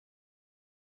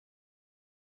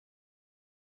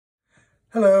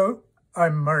Hello,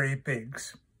 I'm Murray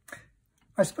Biggs.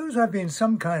 I suppose I've been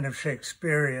some kind of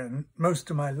Shakespearean most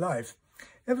of my life,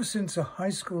 ever since a high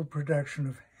school production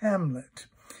of Hamlet,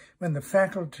 when the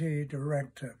faculty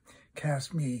director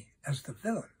cast me as the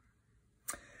villain.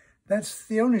 That's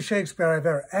the only Shakespeare I've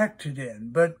ever acted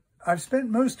in, but I've spent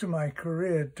most of my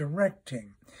career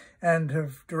directing and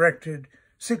have directed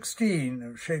 16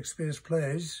 of Shakespeare's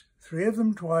plays, 3 of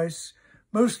them twice,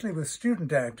 mostly with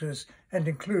student actors and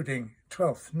including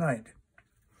Twelfth Night.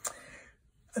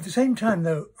 At the same time,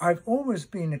 though, I've always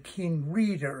been a keen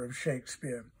reader of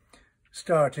Shakespeare,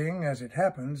 starting, as it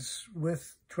happens,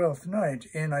 with Twelfth Night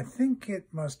in, I think it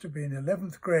must have been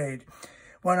 11th grade,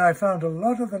 when I found a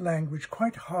lot of the language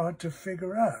quite hard to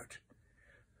figure out.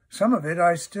 Some of it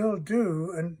I still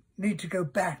do and need to go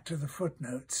back to the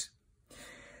footnotes.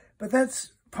 But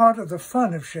that's part of the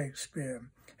fun of Shakespeare,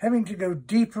 having to go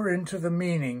deeper into the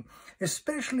meaning,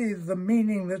 especially the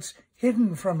meaning that's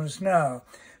hidden from us now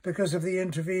because of the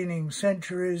intervening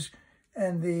centuries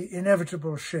and the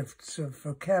inevitable shifts of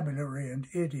vocabulary and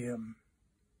idiom.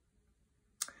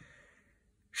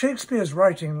 Shakespeare's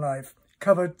writing life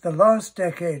covered the last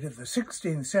decade of the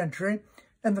 16th century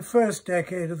and the first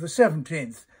decade of the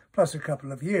 17th, plus a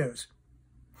couple of years.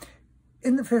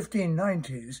 In the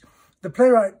 1590s, the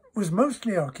playwright was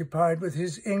mostly occupied with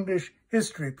his English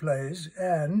history plays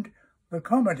and the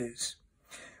comedies,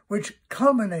 which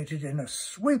culminated in a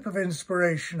sweep of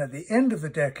inspiration at the end of the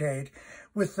decade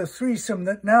with the threesome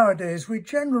that nowadays we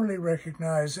generally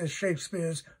recognize as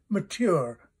Shakespeare's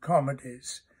mature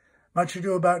comedies, Much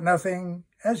Ado About Nothing,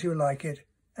 As You Like It,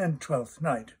 and Twelfth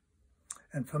Night.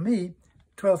 And for me,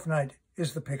 Twelfth Night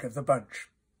is the pick of the bunch.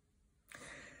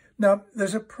 Now,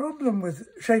 there's a problem with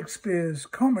Shakespeare's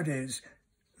comedies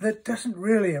that doesn't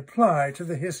really apply to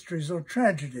the histories or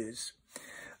tragedies.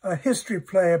 A history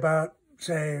play about,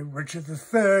 say, Richard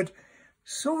III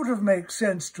sort of makes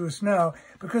sense to us now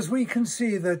because we can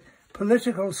see that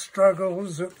political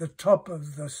struggles at the top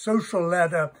of the social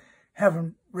ladder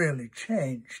haven't really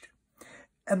changed.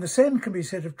 And the same can be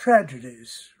said of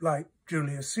tragedies, like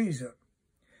Julius Caesar.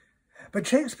 But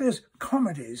Shakespeare's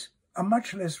comedies are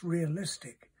much less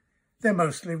realistic. They're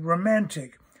mostly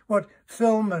romantic, what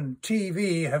film and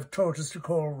TV have taught us to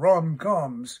call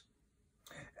rom-coms.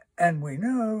 And we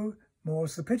know,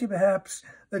 more's the pity perhaps,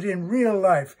 that in real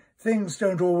life things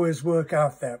don't always work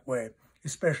out that way,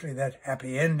 especially that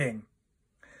happy ending,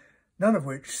 none of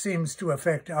which seems to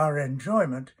affect our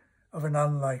enjoyment of an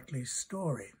unlikely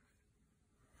story.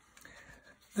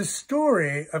 The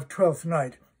story of Twelfth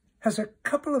Night has a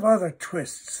couple of other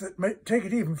twists that may take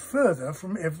it even further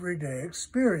from everyday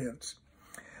experience.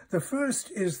 The first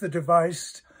is the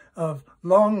device of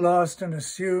long-lost and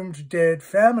assumed dead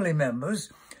family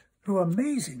members who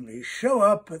amazingly show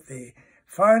up at the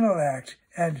final act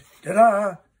and,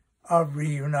 ta-da, are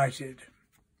reunited.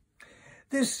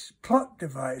 This plot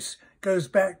device goes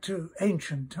back to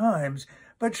ancient times,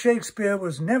 but Shakespeare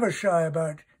was never shy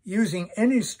about using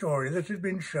any story that had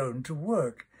been shown to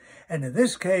work. And in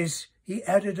this case, he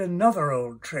added another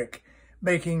old trick,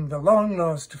 making the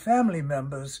long-lost family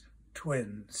members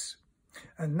twins.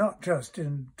 And not just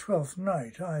in Twelfth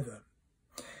Night either.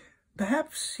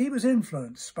 Perhaps he was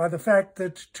influenced by the fact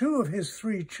that 2 of his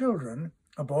 3 children,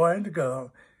 a boy and a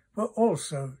girl, were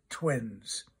also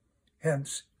twins,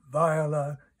 hence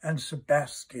Viola and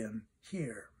Sebastian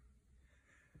here.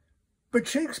 But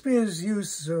Shakespeare's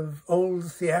use of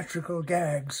old theatrical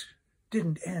gags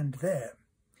didn't end there.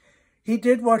 He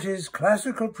did what his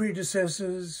classical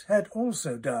predecessors had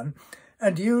also done,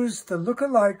 and used the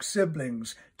look-alike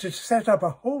siblings to set up a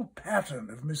whole pattern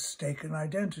of mistaken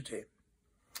identity.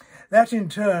 That in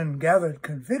turn gathered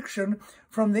conviction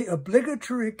from the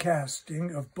obligatory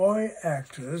casting of boy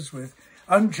actors with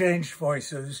unchanged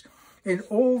voices in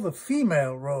all the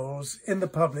female roles in the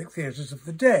public theatres of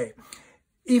the day.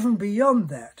 Even beyond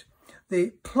that,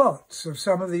 the plots of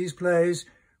some of these plays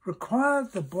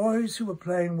required the boys who were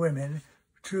playing women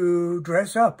to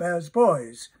dress up as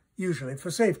boys, usually for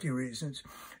safety reasons.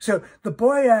 So the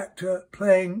boy actor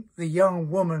playing the young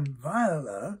woman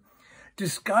Viola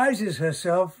disguises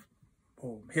herself,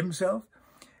 or himself,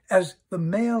 as the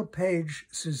male page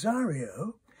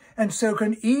Cesario, and so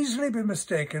can easily be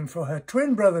mistaken for her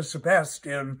twin brother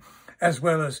Sebastian, as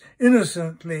well as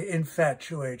innocently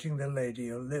infatuating the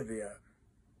Lady Olivia.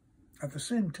 At the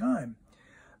same time,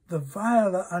 the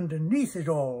Viola underneath it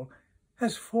all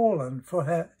has fallen for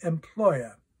her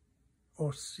employer,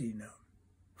 Orsino.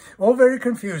 All very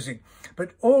confusing,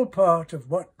 but all part of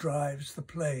what drives the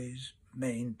play's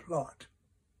main plot.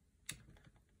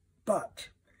 But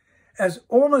as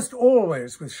almost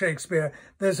always with Shakespeare,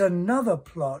 there's another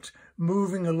plot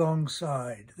moving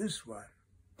alongside this one.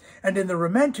 And in the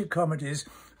romantic comedies,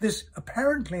 this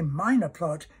apparently minor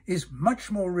plot is much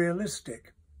more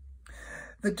realistic.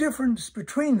 The difference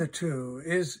between the two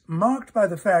is marked by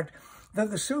the fact that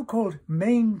the so-called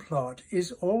main plot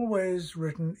is always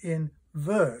written in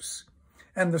verse,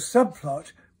 and the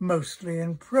subplot mostly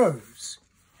in prose,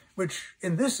 which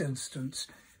in this instance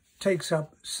takes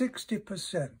up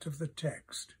 60% of the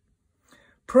text.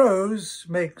 Prose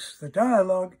makes the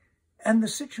dialogue and the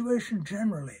situation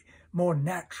generally more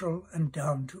natural and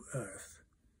down to earth.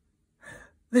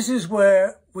 This is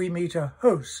where we meet a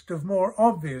host of more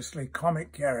obviously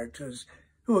comic characters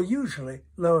who are usually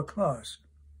lower class.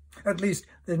 At least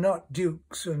they're not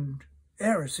dukes and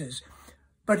heiresses,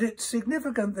 but it's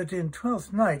significant that in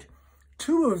Twelfth Night,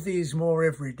 two of these more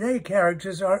everyday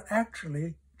characters are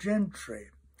actually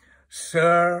gentry.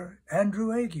 Sir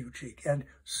Andrew Aguecheek and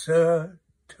Sir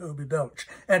Toby Belch.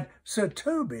 And Sir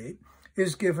Toby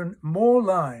is given more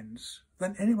lines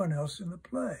than anyone else in the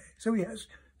play, so he has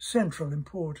central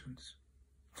importance.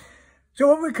 So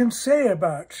what we can say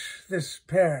about this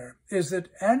pair is that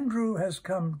Andrew has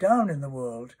come down in the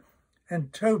world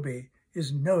and Toby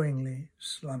is knowingly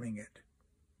slumming it.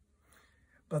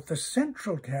 But the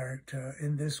central character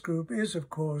in this group is, of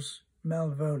course,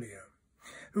 Malvolio,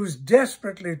 who's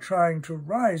desperately trying to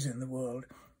rise in the world,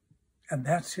 and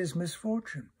that's his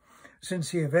misfortune, since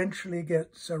he eventually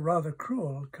gets a rather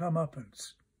cruel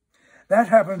comeuppance. That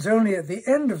happens only at the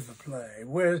end of the play,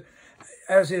 where,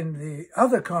 as in the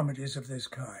other comedies of this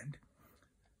kind,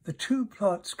 the two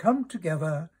plots come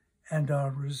together and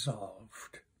are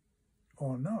resolved.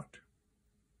 Or not.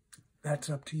 That's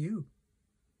up to you.